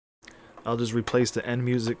I'll just replace the end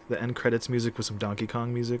music, the end credits music with some Donkey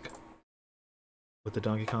Kong music. With the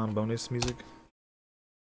Donkey Kong bonus music.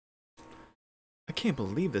 I can't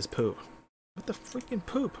believe this poop. What the freaking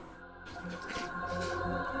poop?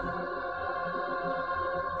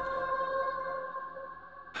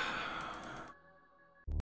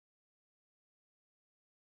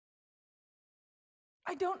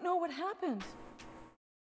 I don't know what happened.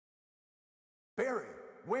 Barry,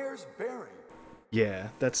 where's Barry? Yeah,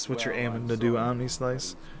 that's what you're aiming to do, Omni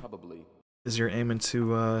Slice. Probably. Is you're aiming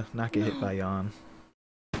to not get hit by Yawn.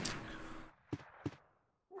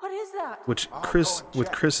 What is that? Which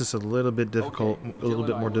Chris is a little bit difficult, a little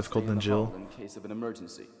bit more difficult than Jill. In case of an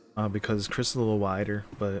emergency. Because Chris is a little wider,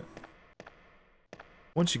 but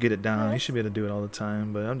once you get it down, you should be able to do it all the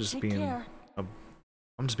time. But I'm just being a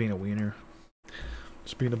wiener.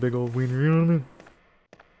 Just being a big old wiener, you know what I mean?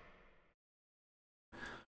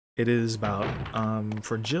 It is about,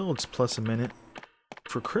 for Jill, it's plus a minute.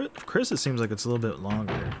 For Chris, it seems like it's a little bit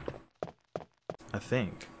longer. I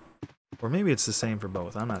think. Or maybe it's the same for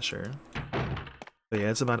both, I'm not sure. But yeah,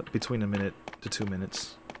 it's about between a minute to 2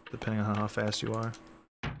 minutes, depending on how fast you are.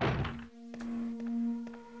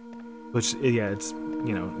 Which, yeah, it's,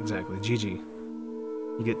 you know, exactly, GG.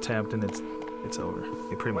 You get tapped and it's over.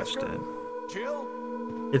 You're pretty much dead. Jill?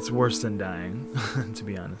 It's worse than dying, to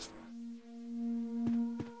be honest.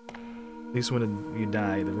 At least when you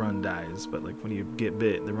die, the run dies, but like when you get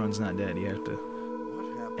bit, the run's not dead. You have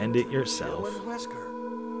to end it yourself.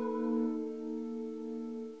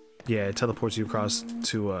 Yeah, it teleports you across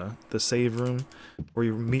to the save room where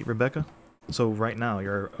you meet Rebecca. So right now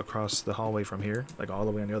you're across the hallway from here, like all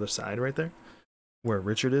the way on the other side right there, where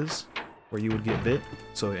Richard is, where you would get bit.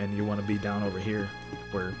 So, and you want to be down over here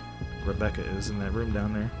where Rebecca is in that room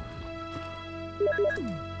down there.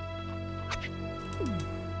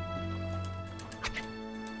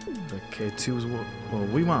 Okay, 2's, well,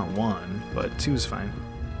 we want 1, but 2's fine.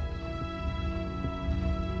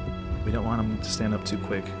 We don't want him to stand up too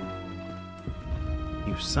quick.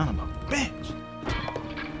 You son of a bitch!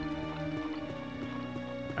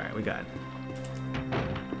 Alright, we got it.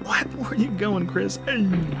 What? Where are you going, Chris? Hey,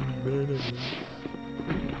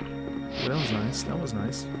 that was nice. That was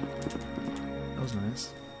nice. That was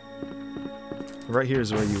nice. Right here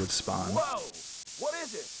is where you would spawn. Whoa! What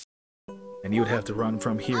is it? And you would have to run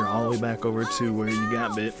from here all the way back over to where you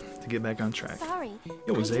got bit to get back on track. Sorry.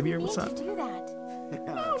 Yo, Xavier, what's up? Do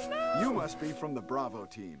that. You must be from the Bravo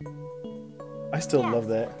team. I still love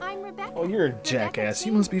that. I'm Rebecca. Oh, you're a jackass.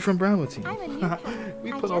 You must be from Bravo team. I'm a newcomer.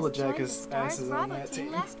 We I put all the just joined jackasses on Bravo that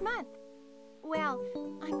team. last month. Well,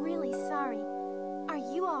 I'm really sorry. Are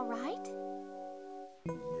you all right?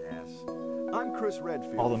 Yes. I'm Chris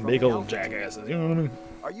Redfield. All them from big the old Alpha team. jackasses, you know what I mean?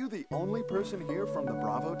 Are you the only person here from the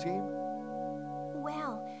Bravo team?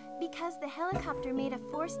 Well, because the helicopter made a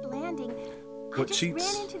forced landing, I What just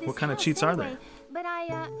cheats? ran into this What kind of house cheats are anyway, there?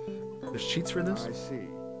 But There's cheats for this? I see.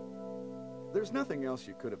 There's nothing else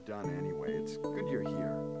you could have done anyway. It's good you're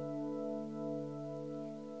here.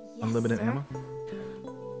 yes, Unlimited sir. ammo?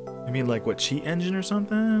 You mean like what, cheat engine or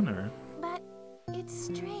something? Or But it's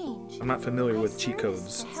strange. I'm not familiar I with cheat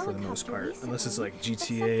serviced codes the for the most helicopter part, unless it's recently, like but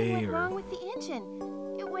something GTA went wrong or with the engine.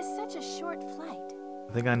 It was such a short flight.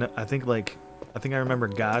 I think I know. I think I remember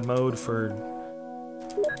God mode for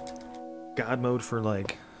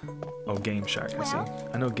like Game Shark. I see.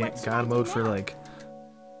 I know God mode for like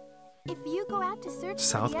If you go out to search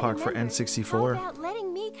South for the Park other for members, N64. how about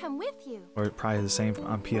letting me come with you? Or probably the same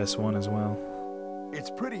on PS1 as well. It's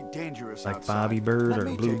pretty dangerous Like outside. Bobby Bird Let or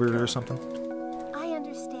me take Bluebird care or of something. I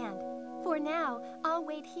understand. For now, I'll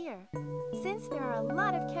wait here. Since there are a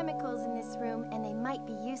lot of chemicals in this room and they might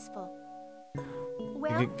be useful.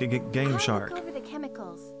 Well, You get Game I'll Shark. look over the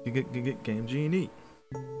chemicals. You get Game Genie.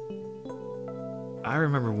 I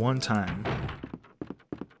remember one time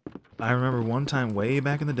way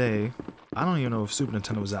back in the day. I don't even know if Super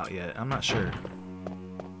Nintendo was out yet. I'm not sure.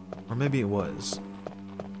 Or maybe it was.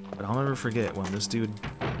 But I'll never forget when this dude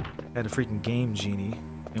had a freaking Game Genie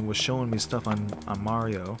and was showing me stuff on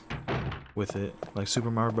Mario with it, like Super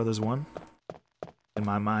Mario Brothers 1. And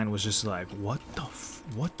my mind was just like, what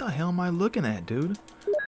the hell am I looking at, dude?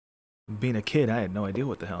 Being a kid, I had no idea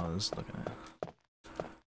what the hell I was looking at.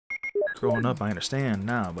 Growing up, I understand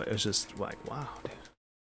now, but it's just like, wow, dude.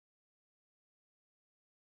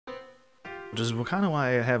 Which is kind of why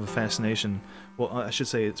I have a fascination. Well, I should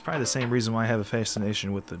say it's probably the same reason why I have a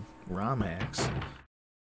fascination with the ROM hacks.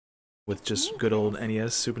 With just good old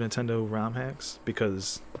NES, Super Nintendo ROM hacks.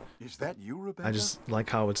 Because Is that you, Rebecca? I just like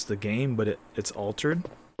how it's the game, but it's altered,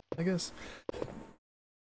 I guess.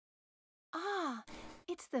 Ah,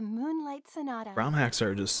 it's It's the Moonlight Sonata. ROM hacks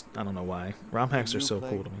are just, I don't know why. ROM hacks are so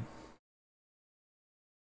cool to me.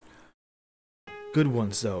 Good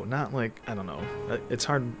ones though, not like, I don't know. It's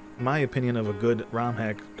hard, my opinion of a good ROM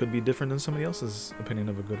hack could be different than somebody else's opinion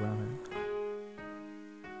of a good ROM hack.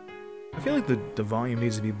 I feel like the volume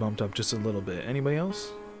needs to be bumped up just a little bit. Anybody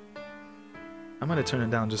else? I might have turned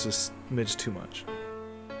it down just a smidge too much.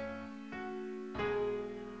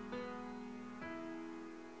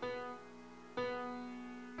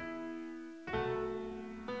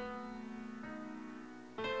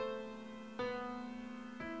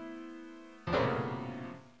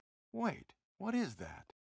 Wait, what is that?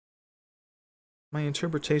 My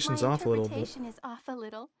interpretation's off a little bit. My interpretation is off a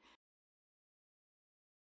little.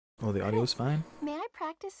 Oh, the audio's fine? May I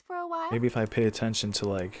practice for a while? Maybe if I pay attention to,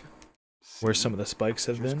 like, where some of the spikes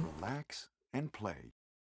have been. Just relax and play.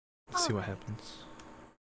 Let's see what happens.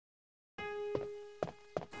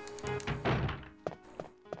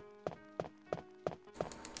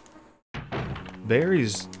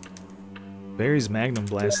 Barry's Magnum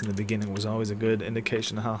Blast in the beginning was always a good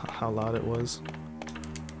indication of how loud it was.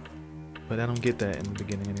 But I don't get that in the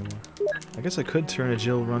beginning anymore. I guess I could turn a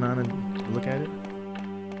Jill run on and look at it.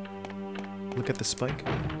 Look at the spike.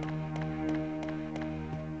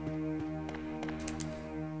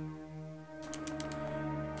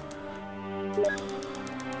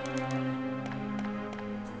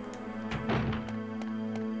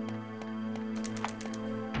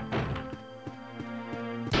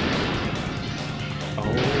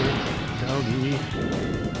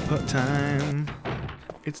 Pup time.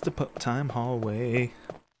 It's the pup time hallway.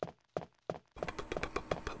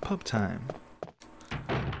 Pup time.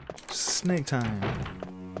 Snake time.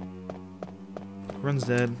 Run's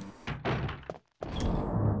dead.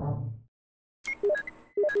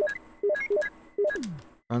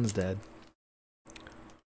 Run's dead.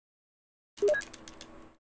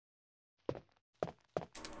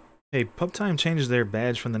 Hey, Pup Time changes their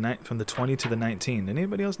badge from the 20 to the 19. Did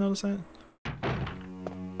anybody else notice that?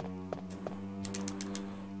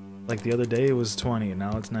 Like the other day it was 20 and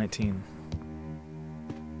now it's 19.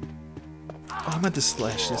 Oh, I meant to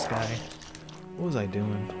slash this guy. What was I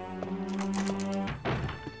doing?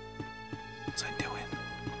 What was I doing?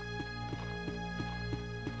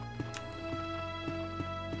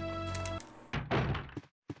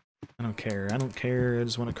 I don't care. I don't care. I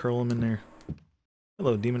just want to curl him in there.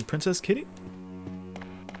 Hello, Demon Princess Kitty.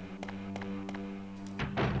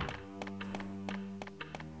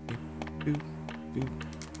 Boop, boop, boop.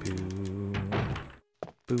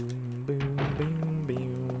 Boom, boom, boom,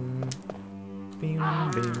 boom. Boom,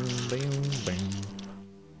 boom, boom, boom.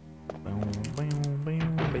 Boom, boom, boom,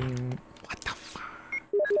 boom. What the fuck?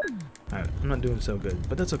 Alright, I'm not doing so good,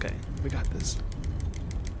 but that's okay. We got this.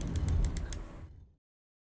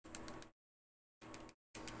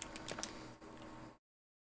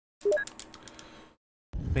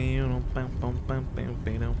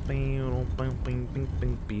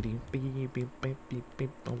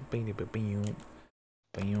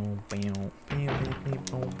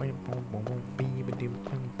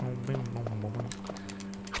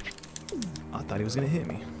 I thought he was gonna hit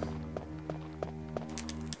me.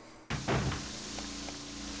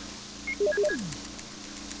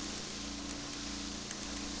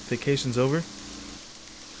 Vacation's over.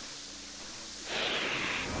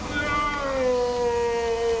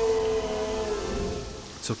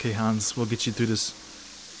 It's okay, Hans. We'll get you through this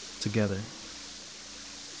together.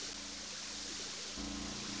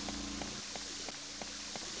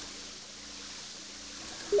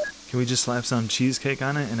 Can we just slap some cheesecake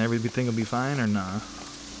on it and everything will be fine, or nah?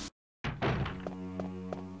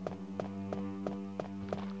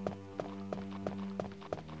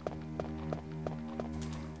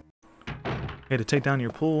 Hey, to take down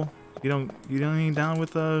your pool, you don't ain't down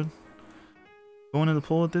with going in the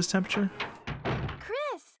pool at this temperature?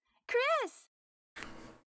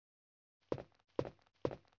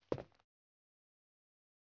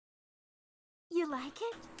 You like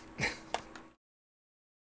it?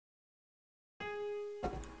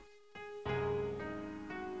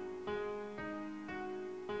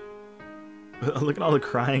 Look at all the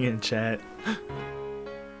crying in chat.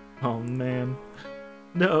 Oh man.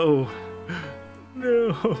 No.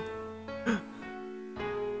 No.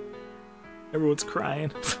 Everyone's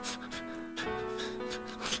crying.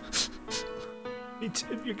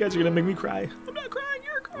 You guys are gonna make me cry. I'm not crying,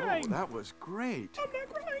 you're crying. Oh, that was great. I'm not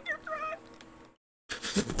crying, you're crying.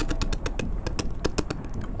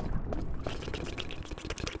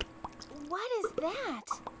 What is that?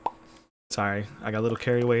 Sorry, I got a little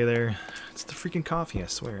carried away there. It's the freaking coffee, I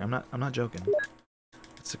swear. I'm not joking.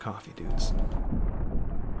 It's the coffee, dudes.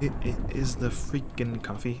 It is the freaking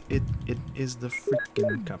coffee. It is the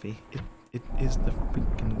freaking coffee. It is the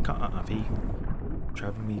freaking coffee.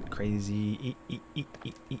 Driving me crazy.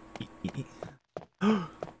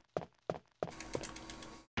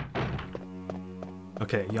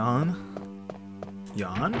 Okay, yawn.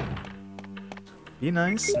 Yawn. Be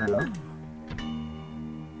nice now.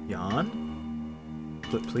 Yawn.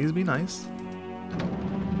 Please be nice.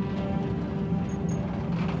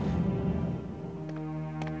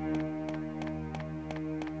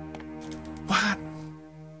 What?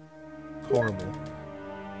 Horrible.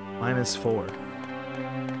 -4.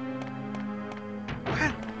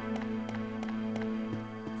 What?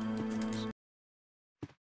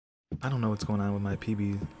 I don't know what's going on with my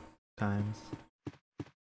PB times.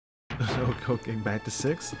 Okay, back to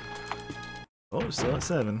 6. Oh, still at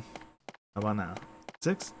 7. How about now?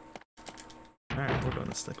 6? Alright, we're going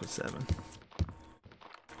to stick with 7.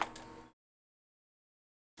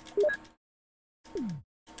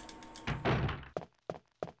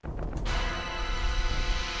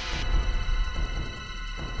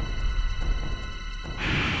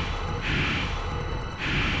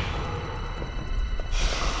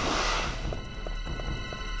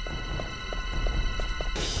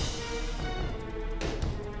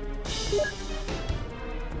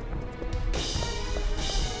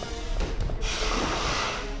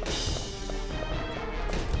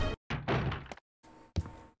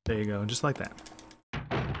 There you go, just like that.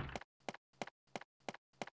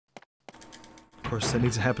 Of course, that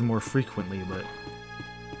needs to happen more frequently, but...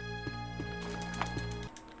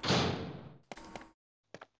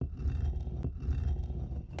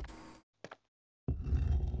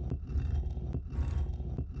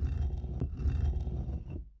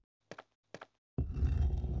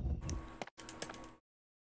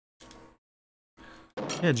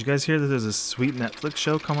 Yeah, did you guys hear that there's a sweet Netflix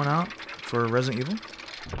show coming out for Resident Evil?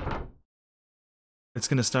 It's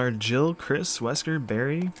gonna star Jill, Chris, Wesker,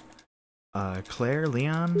 Barry, Claire,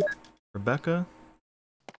 Leon, Rebecca,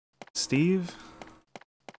 Steve.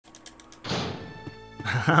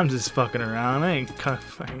 I'm just fucking around. I ain't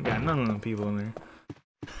fucking got none of them people in there.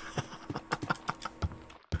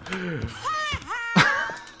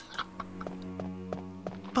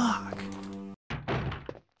 Fuck.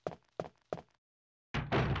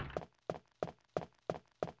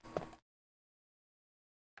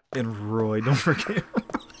 And Roy, don't forget.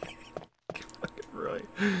 Fucking Roy.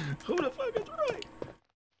 Who the fuck is Roy?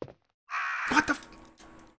 What the f—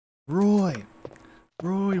 Roy.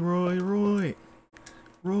 Roy. Roy,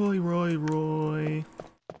 Roy, Roy.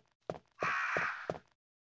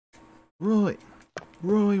 Roy.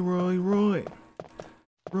 Roy, Roy, Roy.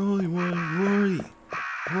 Roy.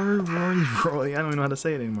 I don't even know how to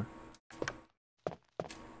say it anymore.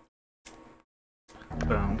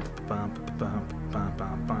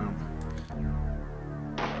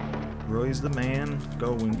 Roy's the man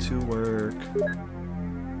going to work.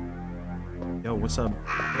 Yo, what's up,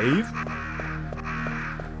 Dave?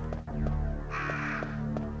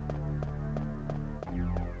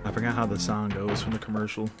 I forgot how the song goes from the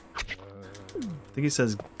commercial. I think he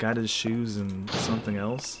says got his shoes and something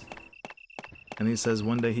else. And he says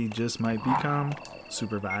one day he just might become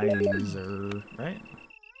supervisor, right?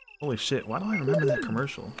 Holy shit, why do I remember that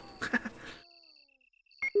commercial?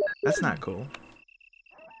 That's not cool.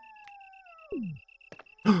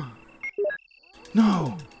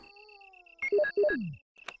 No!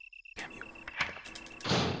 Damn you.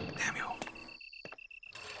 Damn you.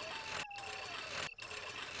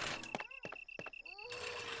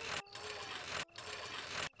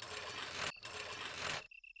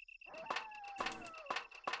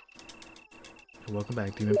 Welcome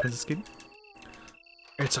back, Demon Princess Kitty.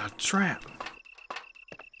 It's a trap.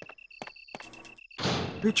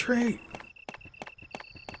 Retreat.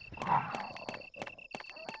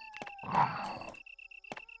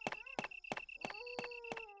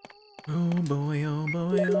 Oh boy, oh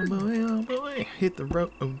boy, oh boy, oh boy. Hit the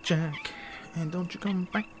road, oh Jack. And don't you come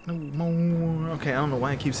back no more. Okay, I don't know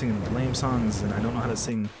why I keep singing lame songs and I don't know how to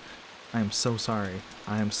sing. I am so sorry.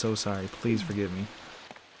 I am so sorry. Please forgive me.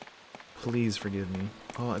 Please forgive me.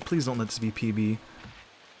 Oh, please don't let this be PB.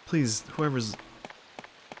 Please, whoever's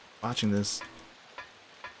watching this,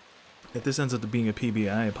 if this ends up being a PB,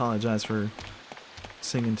 I apologize for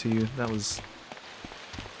singing to you. That was...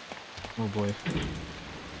 Oh boy.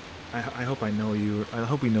 I hope I know you. I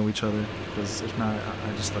hope we know each other, because if not,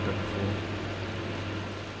 I just look like a fool.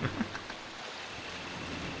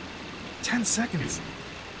 10 seconds!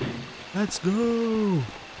 Let's go!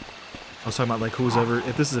 I was talking about like who's ever,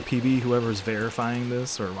 if this is a PB, whoever's verifying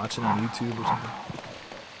this or watching on YouTube or something.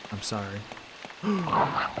 I'm sorry.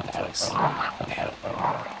 Twice. Damn.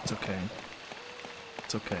 It's okay.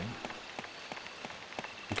 It's okay.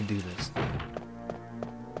 You can do this.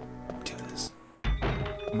 Do this.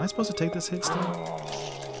 Am I supposed to take this hit still?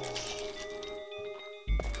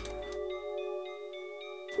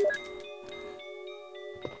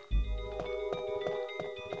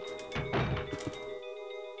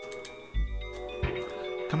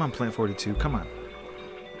 Come on, Plant 42. Come on.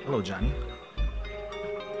 Hello, Johnny.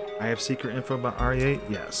 I have secret info about RE8?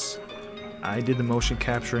 Yes. I did the motion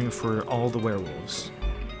capturing for all the werewolves.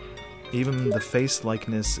 Even the face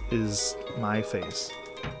likeness is my face.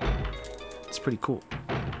 It's pretty cool.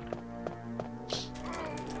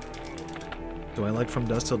 Do I like From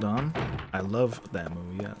Dusk Till Dawn? I love that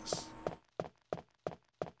movie, yes.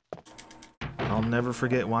 I'll never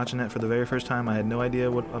forget watching it for the very first time. I had no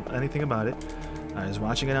idea anything about it. I was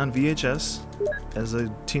watching it on VHS as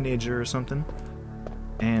a teenager or something,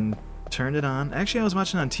 and turned it on. Actually, I was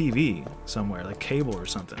watching it on TV somewhere, like cable or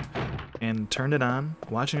something, and turned it on,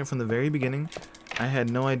 watching it from the very beginning. I had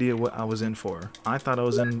no idea what I was in for. I thought I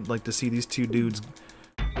was in, like, to see these two dudes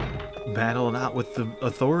battle it out with the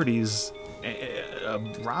authorities,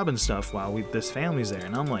 robbing stuff while this family's there,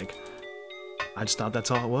 and I'm like, I just thought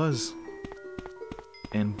that's all it was.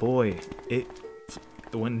 And boy,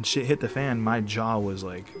 when shit hit the fan, my jaw was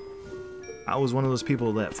like, I was one of those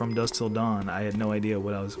people that From Dusk Till Dawn, I had no idea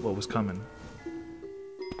what was coming.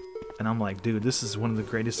 And I'm like, dude, this is one of the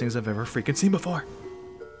greatest things I've ever freaking seen before.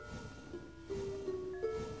 I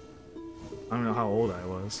don't know how old I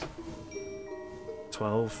was.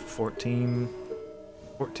 12, 14,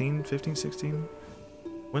 15, 16?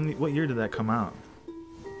 What year did that come out?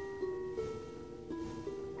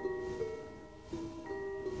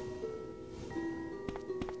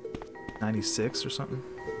 '96 or something?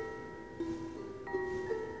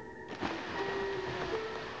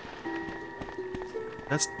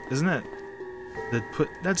 Isn't that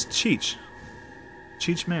that's Cheech.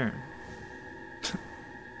 Cheech Marin.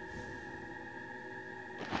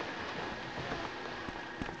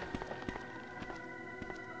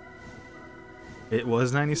 It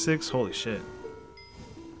was 96? Holy shit.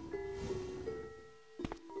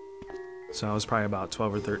 So I was probably about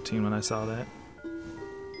 12 or 13 when I saw that.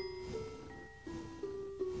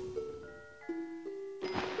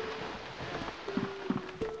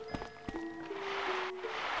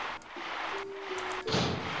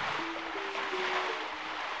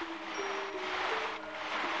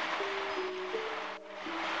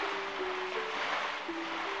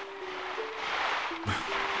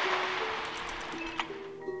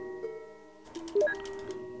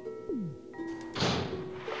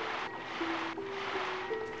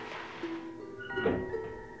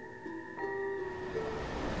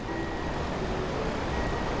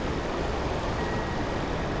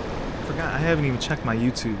 I haven't even checked my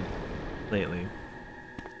YouTube lately.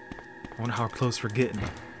 I wonder how close we're getting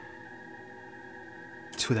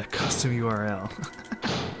to that custom URL.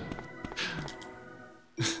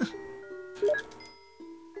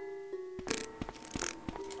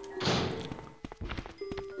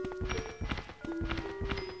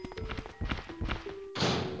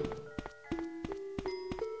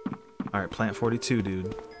 Alright, Plant 42,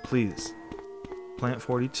 dude. Please. Plant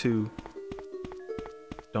 42.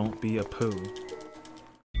 Don't be a poo.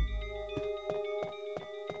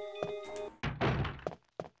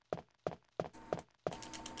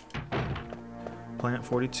 Plant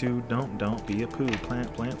 42, don't be a poo.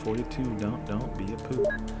 Plant 42, don't be a poo.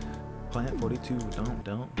 Plant 42,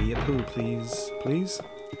 don't be a poo, please. Please?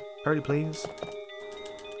 Pretty please?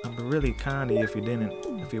 I'd be really kindy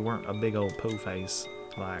if you weren't a big old poo face.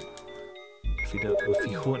 Like, if you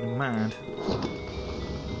wouldn't mind.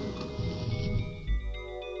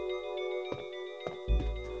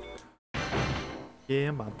 Yeah,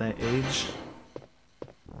 about that age.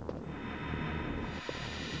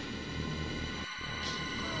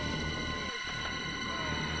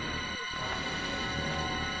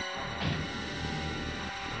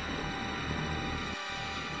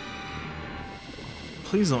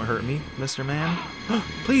 Please don't hurt me, Mr. Man.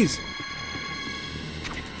 Please!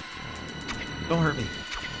 Don't hurt me.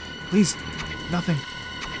 Please! Nothing!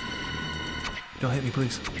 Don't hit me,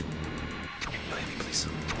 please. Don't hit me, please.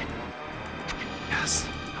 Yes!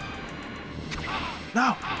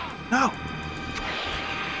 No! No!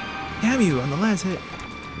 Damn you, on the last hit!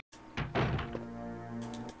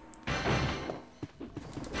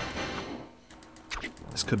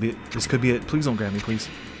 This could be it. This could be it. Please don't grab me, please.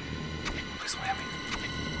 Please don't grab me.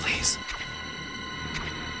 Please.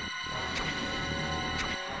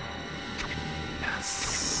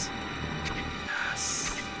 Yes.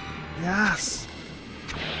 Yes.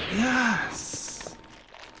 Yes.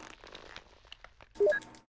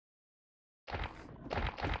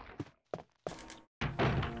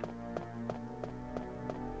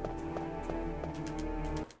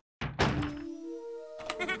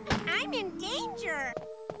 in danger.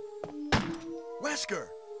 Wesker!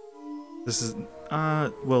 This is,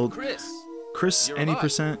 well, Chris you're any alive.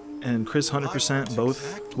 percent and Chris 100% both.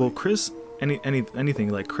 Exactly. Well, Chris anything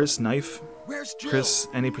like Chris knife, Where's Jill? Chris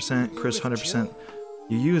any percent, Chris You with 100%. Jill?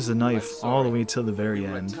 You use the knife I'm all the sorry. way till the very We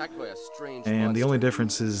were end, attacked by a strange and the only monster.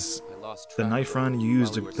 difference is I lost the track knife of her run. You use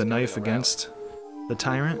while we were the knife scouting around. against the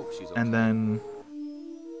tyrant, hope she's and okay. then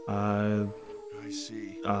I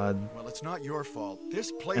see. uh, Well, it's not your fault.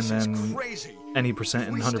 This place and then is crazy. any percent If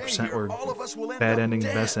and we 100% stay here, or all of us will end bad up ending,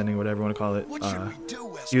 dead. best ending, whatever you want to call it. What should we do,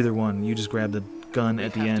 Wesker? Either one. You just grab the gun We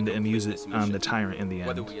at the have to end and complete use it this on mission. the tyrant in the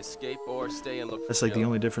Whether end. we escape or stay and look for That's like the Jill,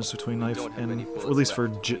 only difference between we knife don't have any and, bullets at least for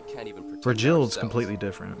left. We can't even protect for Jill, it's ourselves. completely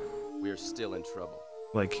different. We are still in trouble.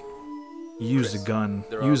 Like, you use the Chris, gun,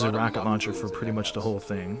 there are use a a lot of rocket mock launcher rooms for in pretty that much the house. whole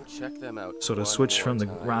thing. Check them out. So to one switch more from the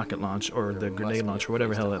time. rocket launch or the There must grenade be a launcher,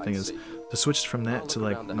 whatever place hell to that thing hide is, safely. to switch from I'll that to look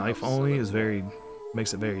like around the knife house so only that is we very,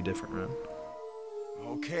 makes it very different, man.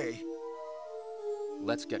 Okay.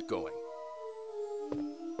 Let's get going.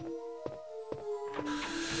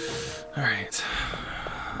 Alright.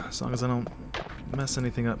 As long as I don't mess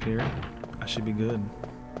anything up here, I should be good.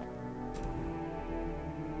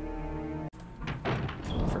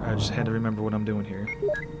 I just had to remember what I'm doing here.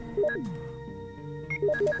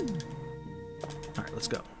 Alright, let's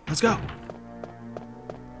go. Let's go!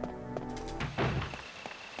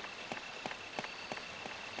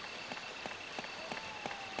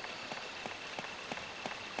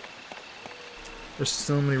 There's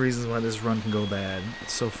so many reasons why this run can go bad.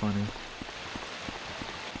 It's so funny.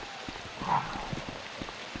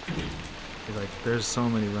 Like, there's so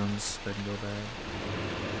many runs that can go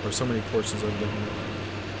bad. Or so many portions of them.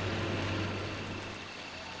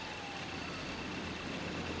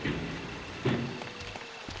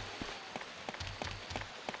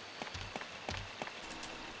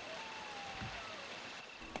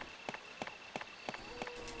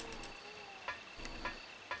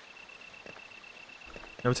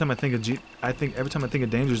 Every time I think of every time I think of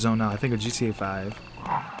Danger Zone now, I think of GTA 5.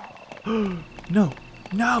 No!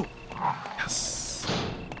 No! Yes!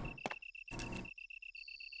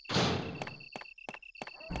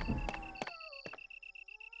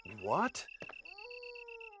 What?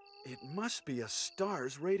 It must be a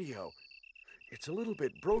STARS radio. It's a little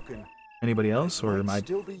bit broken. Anybody else, or am I Might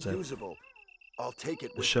still be is that usable. I'll take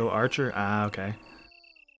it the with show me. Archer? Ah, okay.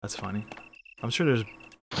 That's funny. I'm sure there's...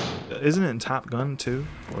 Isn't it in Top Gun too?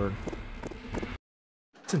 Or...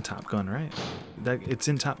 It's in Top Gun, right? It's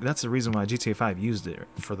in Top... That's the reason why GTA 5 used it,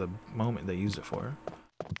 for the moment they used it for.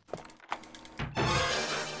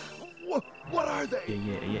 What are they?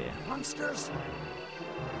 Yeah. Monsters?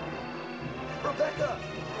 Rebecca!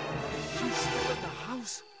 She's still in the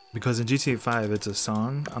house? Because in GTA 5 it's a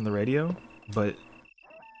song on the radio, but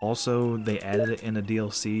also they added it in a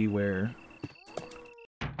DLC where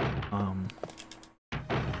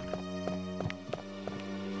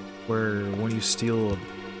where when you steal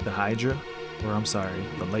the Hydra, or I'm sorry,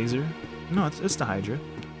 the laser. No, it's the Hydra.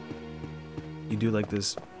 You do like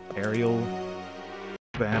this aerial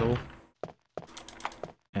battle,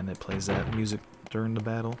 and it plays that music during the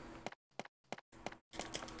battle.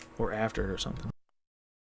 Or after it or something.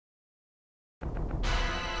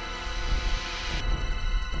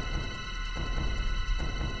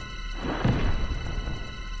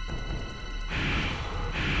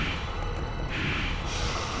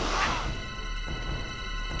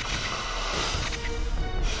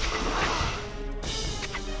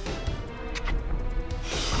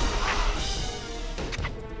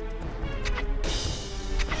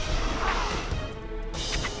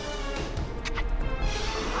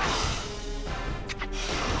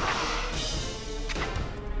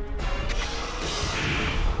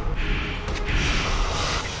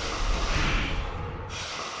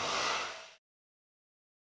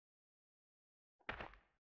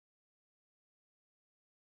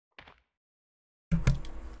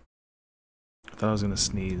 I thought I was gonna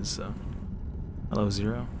sneeze, so. Hello,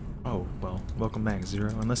 Zero? Oh, well, welcome back, Zero,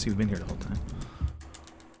 unless you've been here the whole time.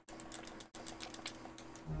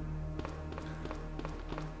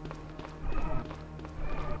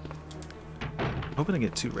 Hoping to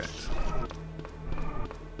get 2 wrecked.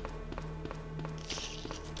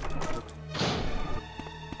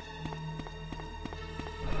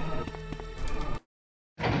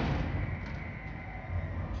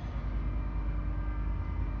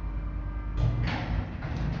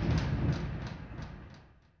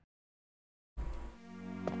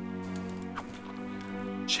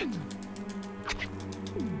 Shit.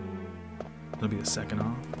 It'll be a second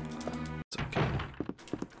off. It's okay.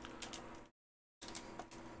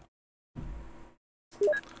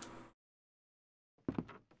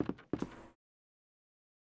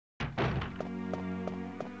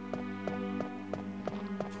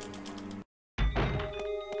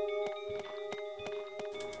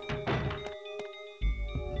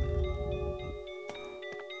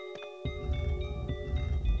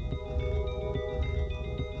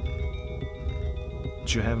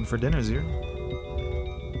 What you having for dinner, Zero?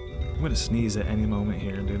 I'm gonna sneeze at any moment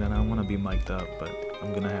here, dude. And I don't want to be mic'd up, but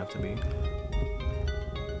I'm gonna have to be.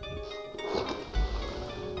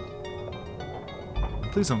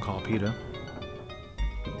 Please don't call PETA.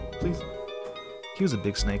 Please. He was a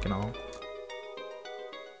big snake and all.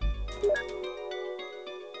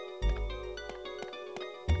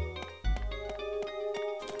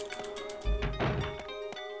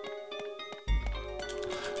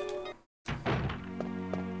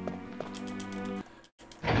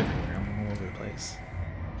 Everywhere, I'm all over the place.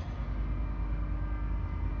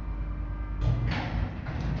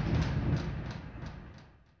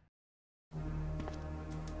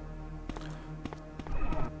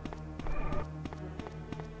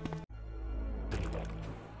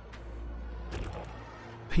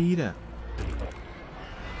 PETA.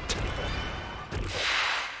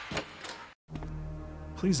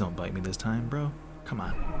 Please don't bite me this time, bro. Come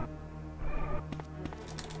on.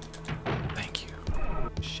 Thank you.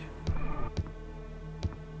 Shit.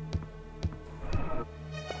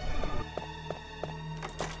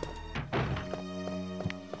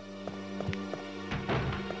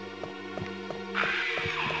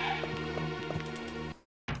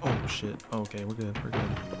 Oh shit. Okay, we're good. We're good.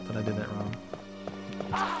 But I did that wrong.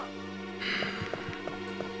 I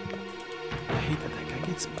hate that that guy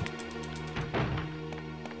gets me.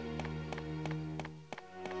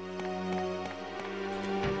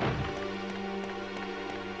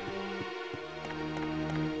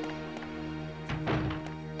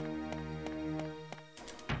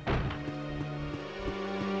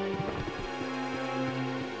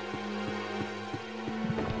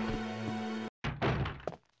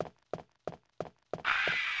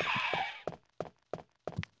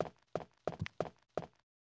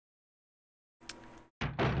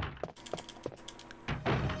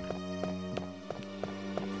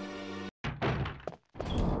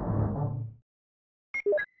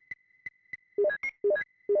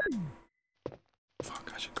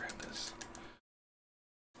 Fuck, I should grab this.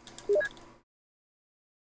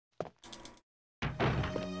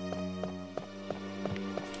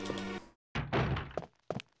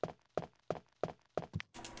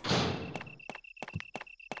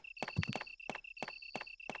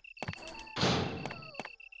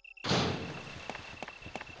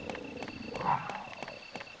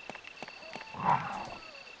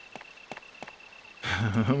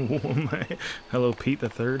 Hello, Pete the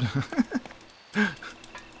Third.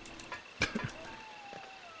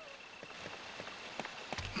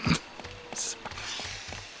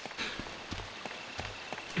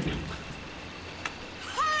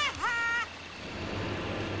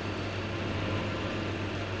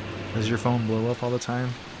 Does your phone blow up all the time?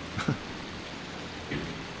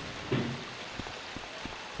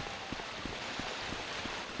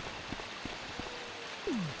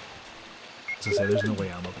 As I say, there's no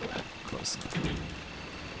way I'm up that close enough.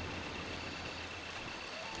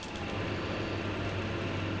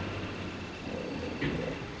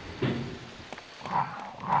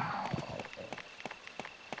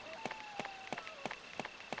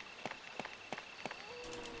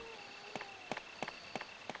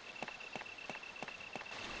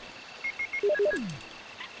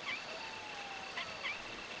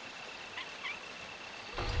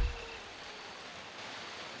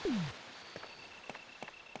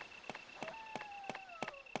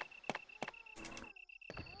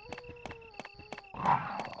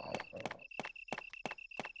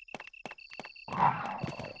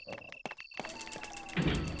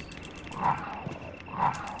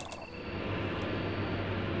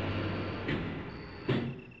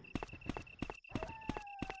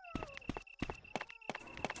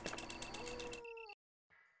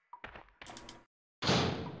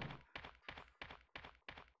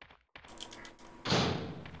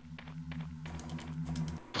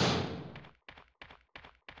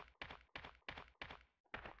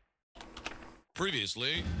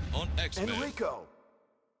 Previously on X-Men. Enrico!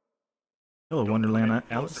 Hello, Wonderland,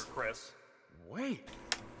 Alex. Chris. Wait,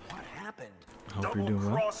 what happened? I hope you're doing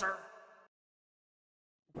well. Crosser.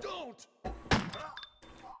 Don't!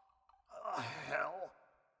 Hell.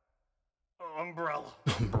 Umbrella.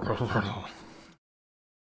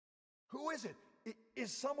 Who is it?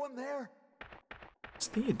 Is someone there? It's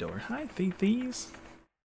Theodore. Hi, Thees.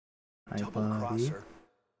 Hi, Double buddy. crosser.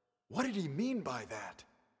 What did he mean by that?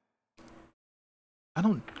 I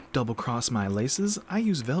don't double cross my laces. I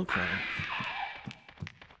use Velcro.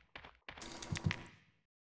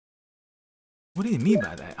 What do you mean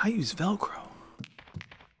by that? I use Velcro.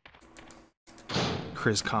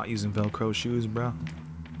 Chris caught using Velcro shoes, bro.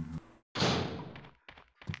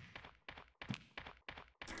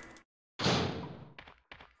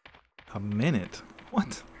 minute.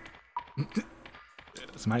 What?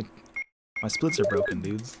 It's my splits are broken,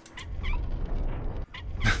 dudes.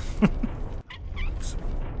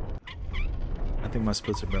 I think my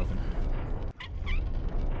splits are broken.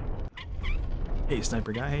 Hey,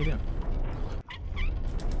 sniper guy, how you doing?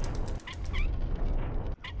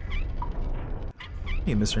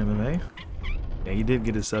 Hey, Mr. MMA. Yeah, you did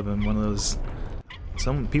get a sub in one of those.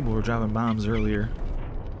 Some people were dropping bombs earlier.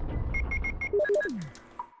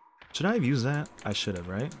 Should I have used that? I should have,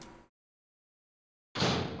 right?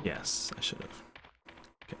 Yes, I should have.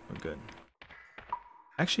 Okay, we're good.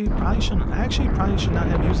 Actually, probably shouldn't. I actually probably should not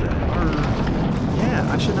have used that. Or,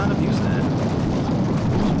 yeah, I should not have used that.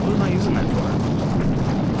 What was I using that for?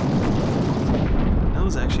 That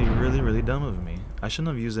was actually really, really dumb of me. I shouldn't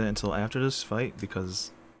have used that until after this fight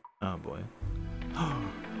because, oh boy. Oh,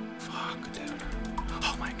 fuck, dude.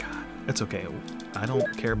 Oh my god. It's okay. I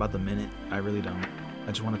don't care about the minute. I really don't. I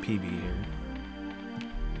just want a PB here.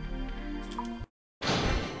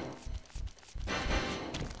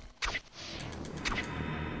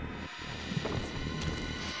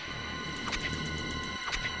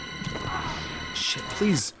 Shit,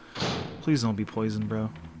 please. Please don't be poisoned, bro.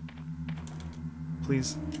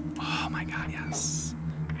 Please. Oh my god, yes.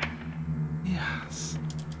 Yes.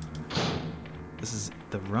 This is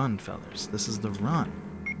the run, fellas. This is the run.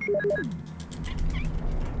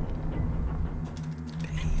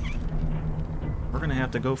 Dang. We're gonna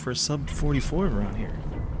have to go for a sub 44 run here.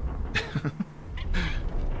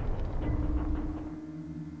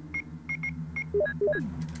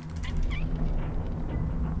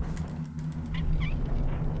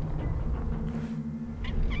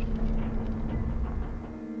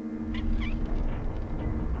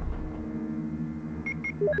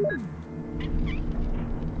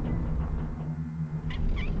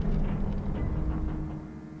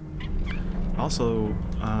 Also,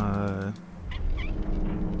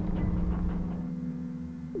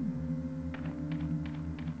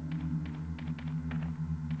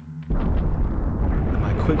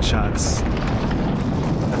 my quick shots,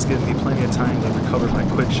 that's giving me plenty of time to recover my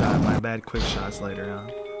bad quick shots later on.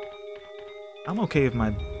 I'm okay if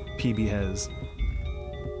my PB has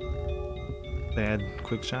bad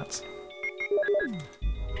quick shots,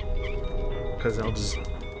 because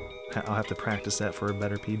I'll have to practice that for a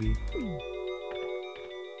better PB.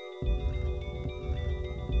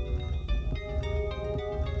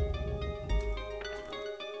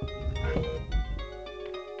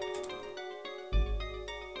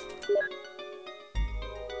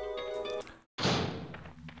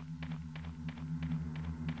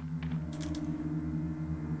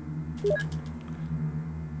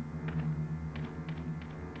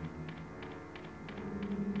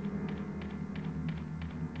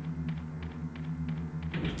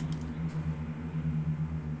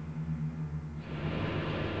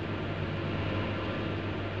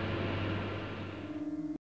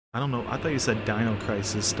 I don't know, I thought you said Dino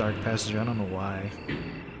Crisis, Dark Passenger, I don't know why.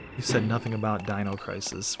 You said nothing about Dino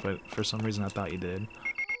Crisis, but for some reason I thought you did.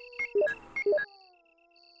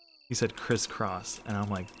 You said Crisscross, and I'm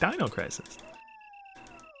like, Dino Crisis.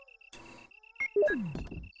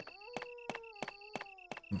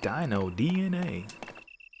 Dino DNA.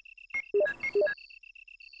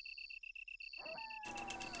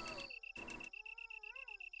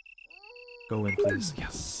 Go in, please.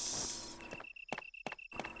 Yes.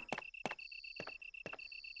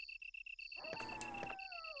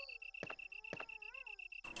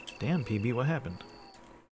 Damn, PB, what happened?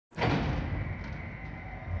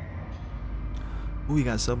 Ooh, you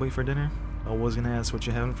got Subway for dinner? I was gonna ask what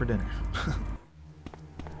you're having for dinner.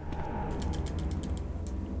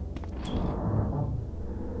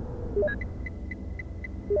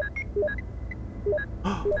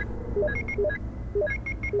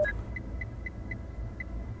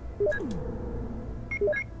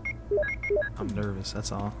 I'm nervous,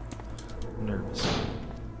 that's all. I'm nervous.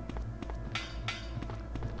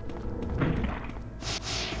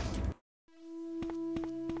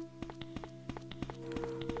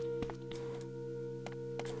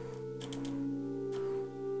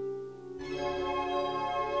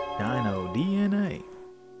 Dino DNA.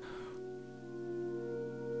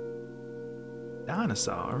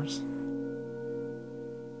 Dinosaurs.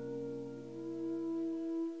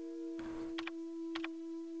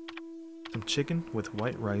 Some chicken with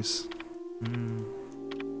white rice.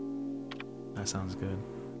 That sounds good.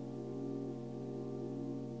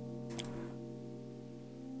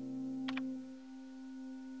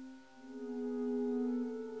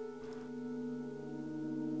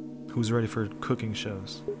 Who's ready for cooking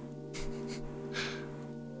shows?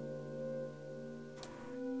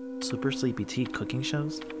 Super Sleepy Tea cooking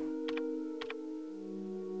shows?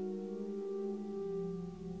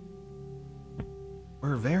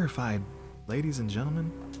 We're verified, ladies and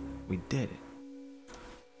gentlemen. We did it.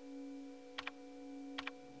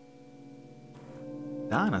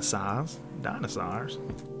 Dinosaurs. Dinosaurs.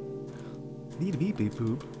 Need a beep beep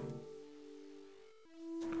poop.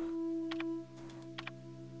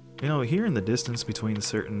 You know, hearing the distance between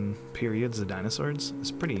certain periods of dinosaurs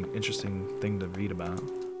is a pretty interesting thing to read about.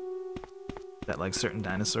 That like certain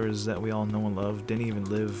dinosaurs that we all know and love didn't even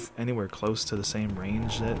live anywhere close to the same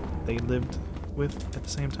range that they lived with at the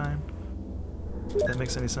same time. If that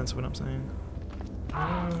makes any sense what I'm saying?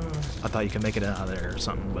 I thought you could make it out of there or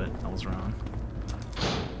something, but I was wrong.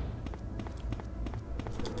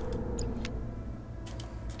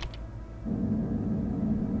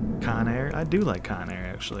 Con Air? I do like Con Air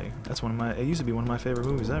actually. That's one of my, it used to be one of my favorite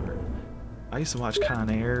movies ever. I used to watch Con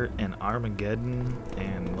Air and Armageddon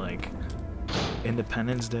and like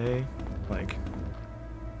Independence Day. Like,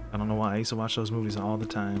 I don't know why, I used to watch those movies all the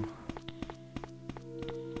time.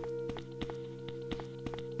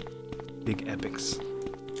 Big epics.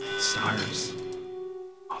 Stars.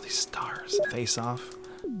 All these stars. Face Off.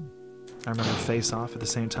 I remember Face Off at the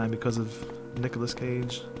same time because of Nicolas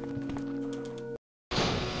Cage.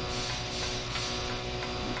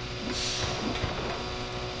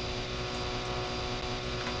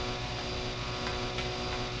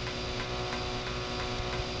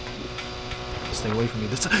 Stay away from me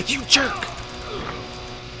this time. You jerk!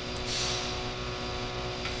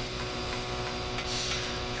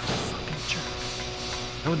 You fucking jerk.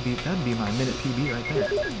 That'd be my minute PB right there.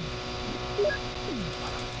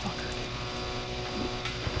 Motherfucker, dude.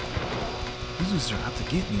 These dudes are out to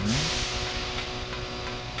get me, man.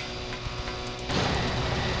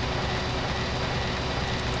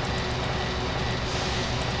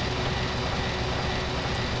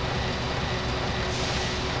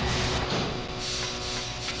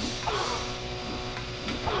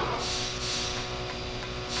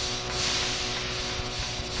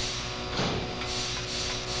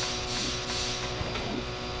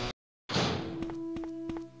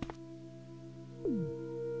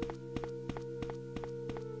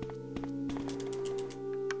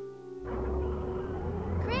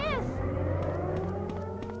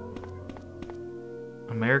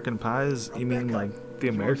 American Pies? You mean like the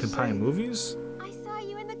American Pie movies? I saw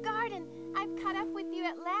you in the garden. I've caught up with you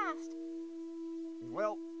at last.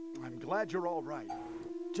 Well, I'm glad you're all right.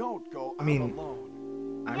 Don't go I mean, out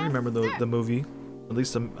alone. I Yes, remember sir. the movie. At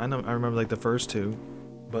least I remember like the first two,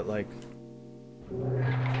 but like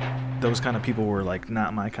those kind of people were like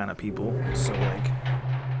not my kind of people. So like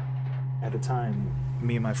at the time,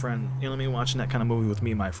 me and my friend, you know what I mean, watching that kind of movie with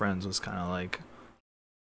me and my friends was kind of like,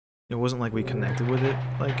 it wasn't like we connected with it,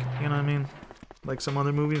 like, you know what I mean, like some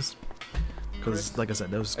other movies. Because like I said,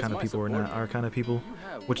 those kind of people were not our kind of people,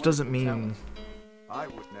 which doesn't mean I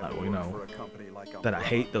would never you know, work for a company like that I Umbrella.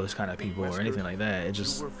 hate those kind of people or anything like that. It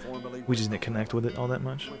just, we just didn't connect with it all that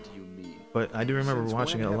much. What do you mean? But I do remember Since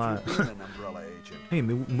watching it when a have you lot. been an Umbrella agent Hey,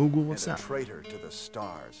 Moogle, what's and a up? traitor to the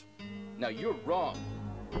stars? Now you're wrong.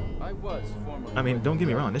 I was formerly. I mean, working don't get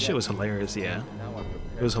me for wrong, this shit was Umbrella. hilarious, yeah. Now I'm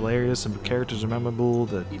prepared It was hilarious, some characters are memorable,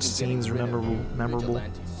 the Even scenes are getting rid of you memorable,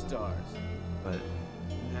 vigilante stars. but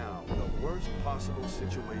Now, the worst possible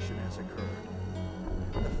situation has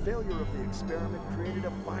occurred. The failure of the experiment created a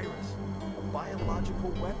virus, a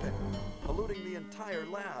biological weapon, polluting the entire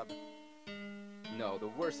lab. No, the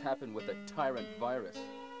worst happened with the tyrant virus.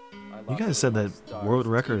 I you lost guys said my that stars world to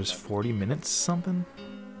record team is members. 40 minutes something?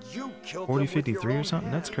 You killed 40, them with your 53 or own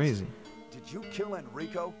something? That's hands. crazy. Did you kill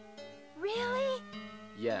Enrico? Really?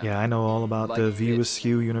 Yeah. Yeah, I know all about Like the View this.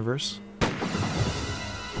 Askew universe.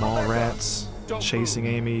 Mallrats, Chasing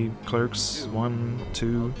Amy, Clerks, 1, 2,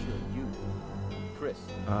 I'll kill you. Chris,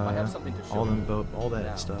 I have something to show all you. them, all that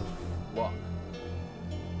Now, stuff. Walk.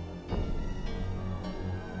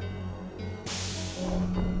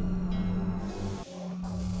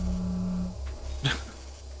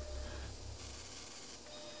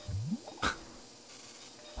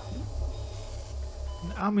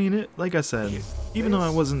 I mean, it. Like I said, even though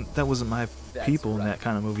that wasn't my That's people in right. that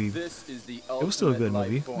kind of movie, This is the it was still a good ultimate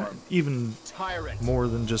movie. life form. Even Tyrant. more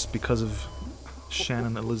than just because of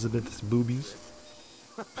Shannon Elizabeth's boobies.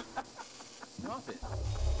 Stop it.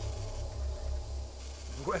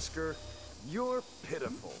 Wesker, you're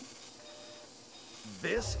pitiful.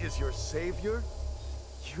 This is your savior?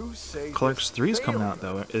 You say Clerks this 3's coming out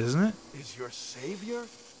failure though, isn't it? is your savior?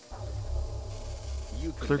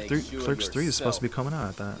 You can Clerks make 3, sure Clerks 3 is supposed to be yourself coming out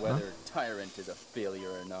at that. Huh? whether Tyrant is a failure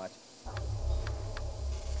or not.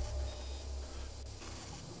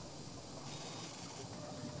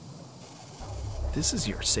 This is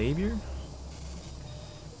your savior?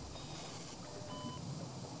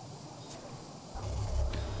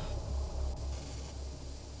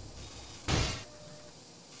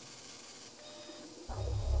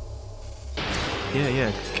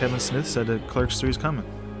 Yeah. Kevin Smith said that Clerks 3 is coming.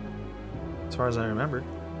 As far as I remember.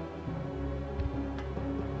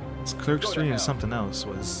 It's Clerks 3 and something else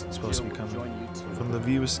was supposed to be coming. From the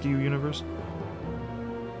View Askew universe.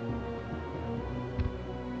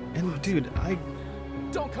 And dude,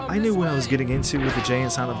 I knew what I was getting into with the Jay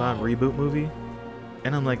and Silent Bob reboot movie.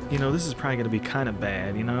 And I'm like, you know, this is probably going to be kind of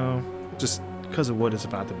bad, you know? Just because of what it's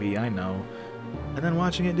about to be, I know. And then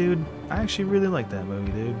watching it, dude, I actually really like that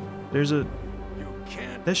movie, dude.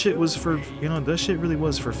 That shit was for, you know, that shit really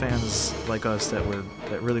was for fans like us that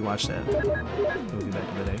really watched that movie back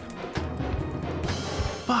in the day.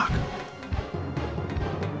 Fuck!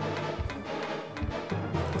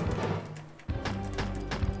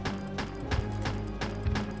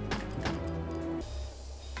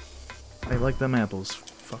 I like them apples,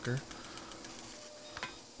 fucker.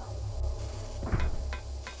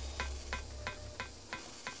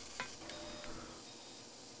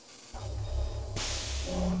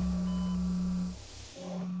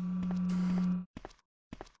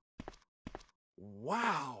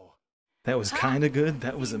 Wow. That was kind of good.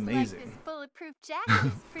 That was Seems like amazing. this bulletproof jacket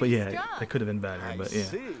is But pretty yeah, strong. that could have been better. I But yeah,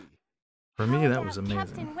 see. for me How that about was amazing.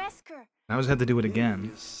 Captain Wesker? I always had to do it He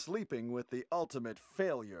again. is sleeping with the ultimate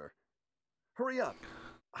failure. Hurry up.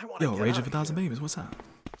 I want to Yo, get Rage out of a Thousand here. Babies, what's up?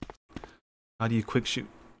 How do you quick shoot?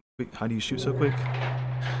 How do you shoot so quick?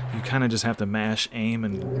 You kind of just have to mash, aim,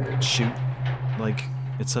 and shoot. Like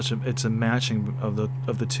it's a matching of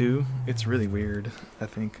the two. It's really weird. I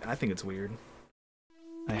think it's weird.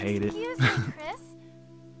 I hate it. Excuse me, Chris.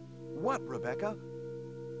 What, Rebecca?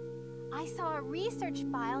 I saw a research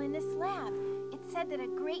file in this lab. It said that a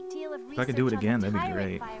great deal of research I could do it again, on the that'd be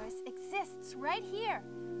tyrant great. virus exists right here.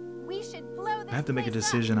 We should blow this I have to make a place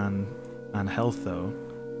up. decision on health though.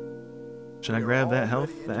 Should I grab that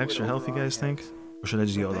health, the extra health you guys think? Or should I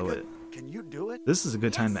just YOLO Rebecca, it? can you do it? This is a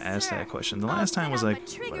good time to Yes, ask sir. that question. The I'll last time set was up a like,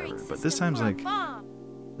 triggering whatever. But this system time's for a like, bomb.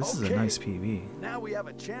 this is a Okay. nice PV. Now we have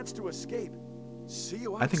a chance to escape. See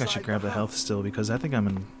you I think I should outside grab the health house. still because I think I'm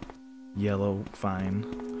in yellow fine.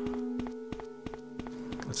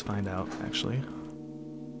 Let's find out, actually.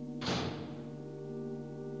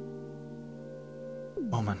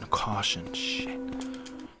 Oh man, caution, shit.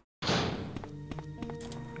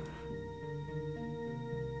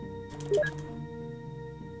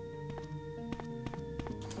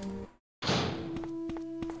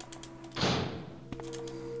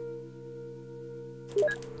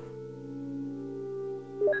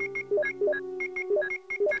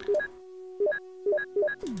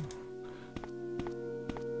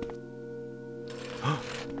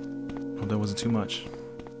 Oh, that wasn't too much.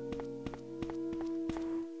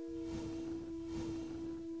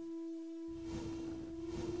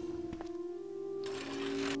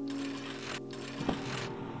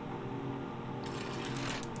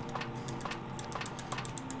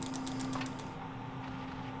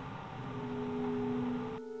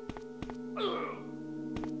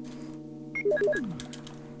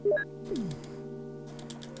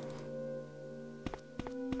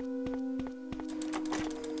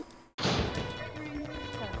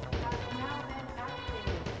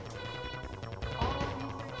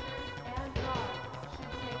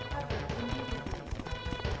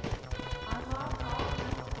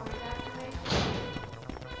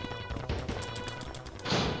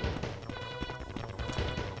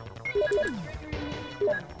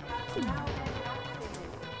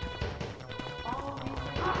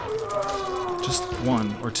 Just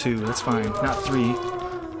one or two, that's fine. Not three.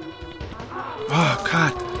 Oh,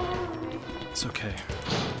 God. It's okay.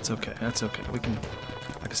 It's okay. That's okay. I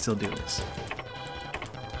can still do this.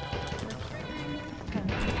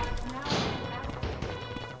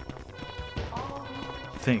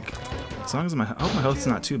 I think. As long as I hope my health's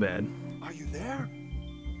not too bad. Are you there?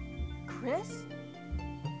 Chris?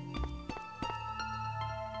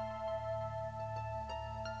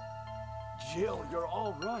 Jill, you're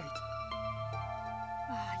all right.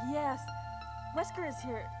 Yes. Wesker is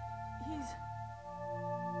here. He's...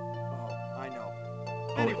 Oh, I know.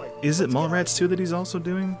 Oh, Anyway, is it let's get out of Mallrats 2 that he's also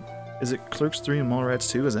doing? Is it Clerks 3 and Mallrats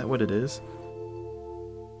 2? Is that what it is?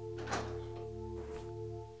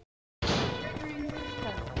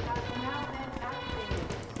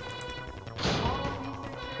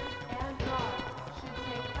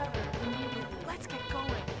 Let's get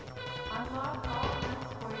going.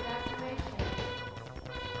 Let's get going.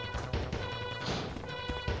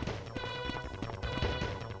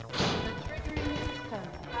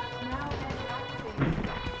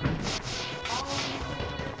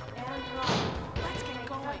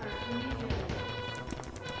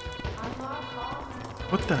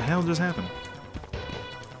 What the hell just happened?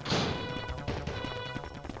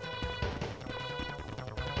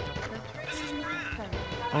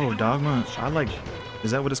 Oh, Dogma. I like. Is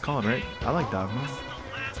that what it's called, right? I like Dogma.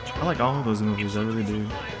 I like all of those movies. I really do.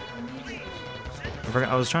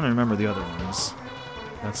 I was trying to remember the other ones.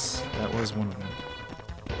 That was one of them.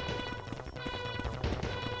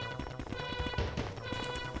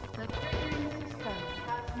 The triggering system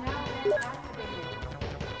has now been activated.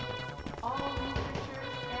 All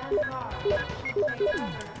researchers and guards should take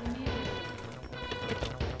cover immediately.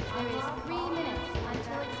 There is 3 minutes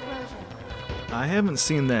until explosion. I haven't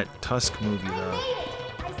seen that Tusk movie though.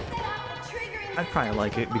 I'd probably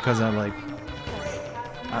like it because I like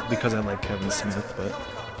Kevin Smith, but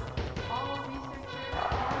All researchers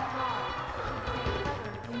and guards should take cover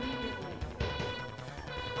immediately.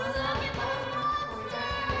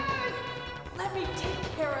 Let me take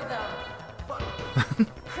care of them.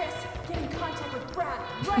 Chris, get in contact with Brad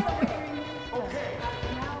right away. Okay.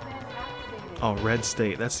 Has now been activated. oh, Red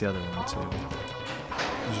State. That's the other one too.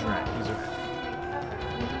 He's right. He's right.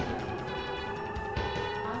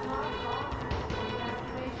 Unlock lockers for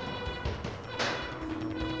evacuation.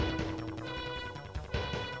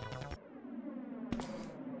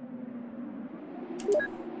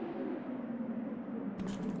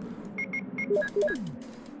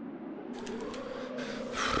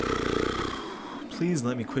 Please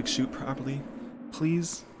let me quick shoot properly.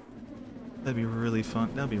 Please. That'd be really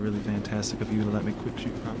fun. That'd be really fantastic of you to let me quick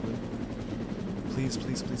shoot properly. Please,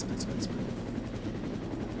 please, please, please, please, please.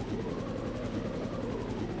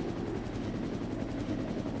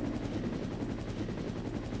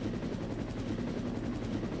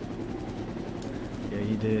 Yeah,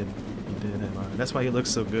 he did. He did. That's why he looks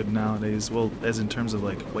so good nowadays. Well, as in terms of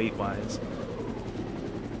like weight-wise,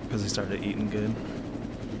 because he started eating good,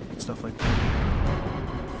 stuff like that.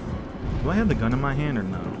 Do I have the gun in my hand or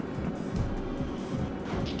no?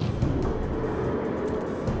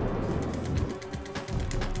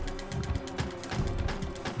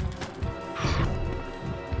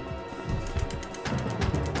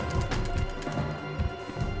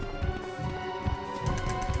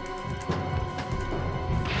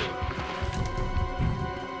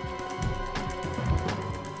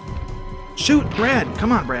 Shoot, Brad!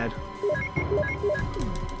 Come on, Brad.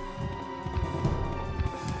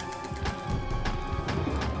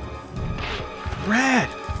 Brad!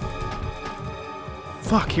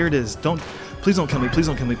 Fuck, here it is. Please don't kill me. Please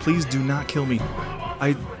don't kill me. Please do not kill me.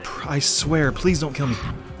 I swear, please don't kill me.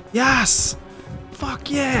 Yes! Fuck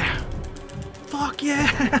yeah! Fuck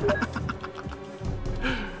yeah!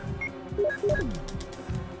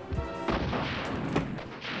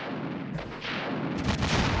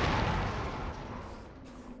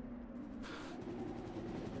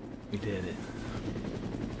 We did it.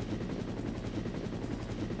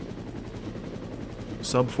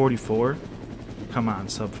 Sub 44? Come on,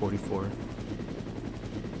 sub 44.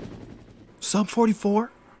 Sub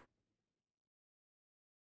 44?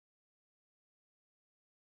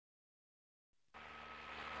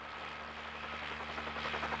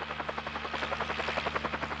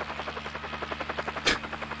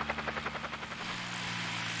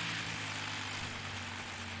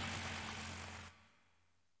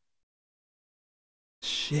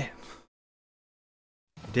 Shit.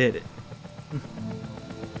 Did it.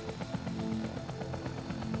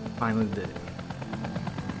 Finally did it.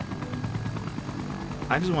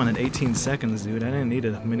 I just wanted 18 seconds, dude. I didn't need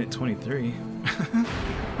a minute 23.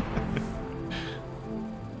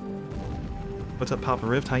 What's up, Papa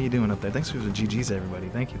Rift? How you doing up there? Thanks for the GGs, everybody.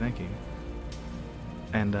 Thank you, thank you.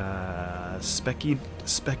 And, Speckineus?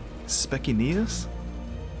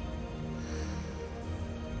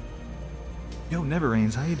 Yo, Never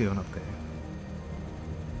Rains, how you doing up there?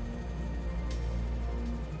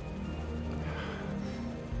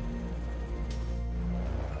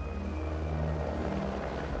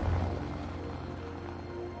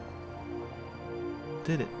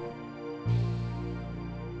 Did it.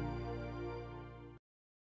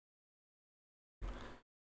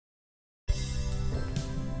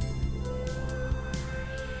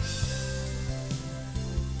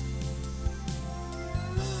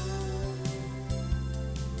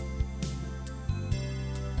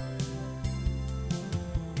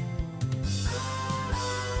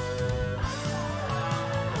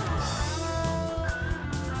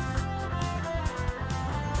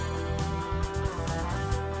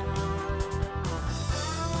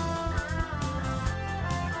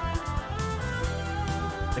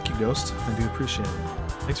 Thank you, Ghost. I do appreciate it.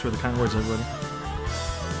 Thanks for the kind words, everybody.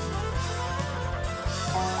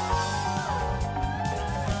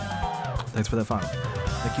 Thanks for that follow.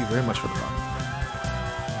 Thank you very much for the follow.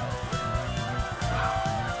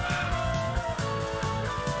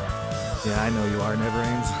 Yeah, I know you are, Never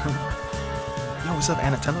Rains. Yo, what's up,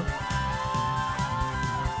 Anatello?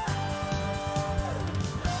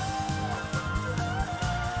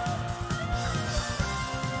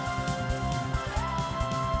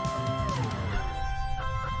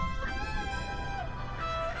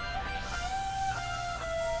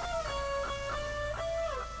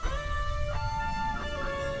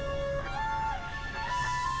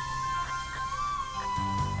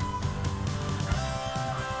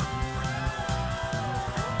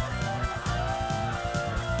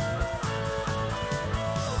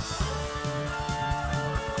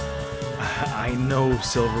 I know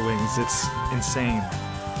Silver Wings, it's insane.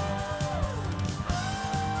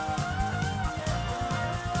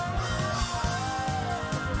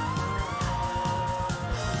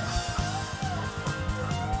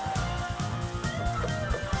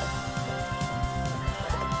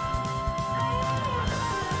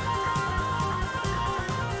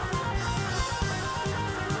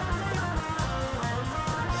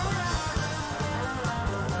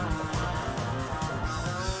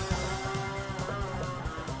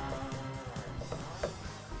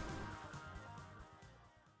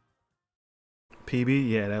 PB?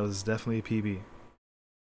 Yeah, that was definitely a PB.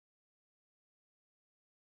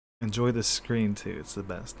 Enjoy the screen too, it's the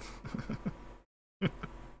best.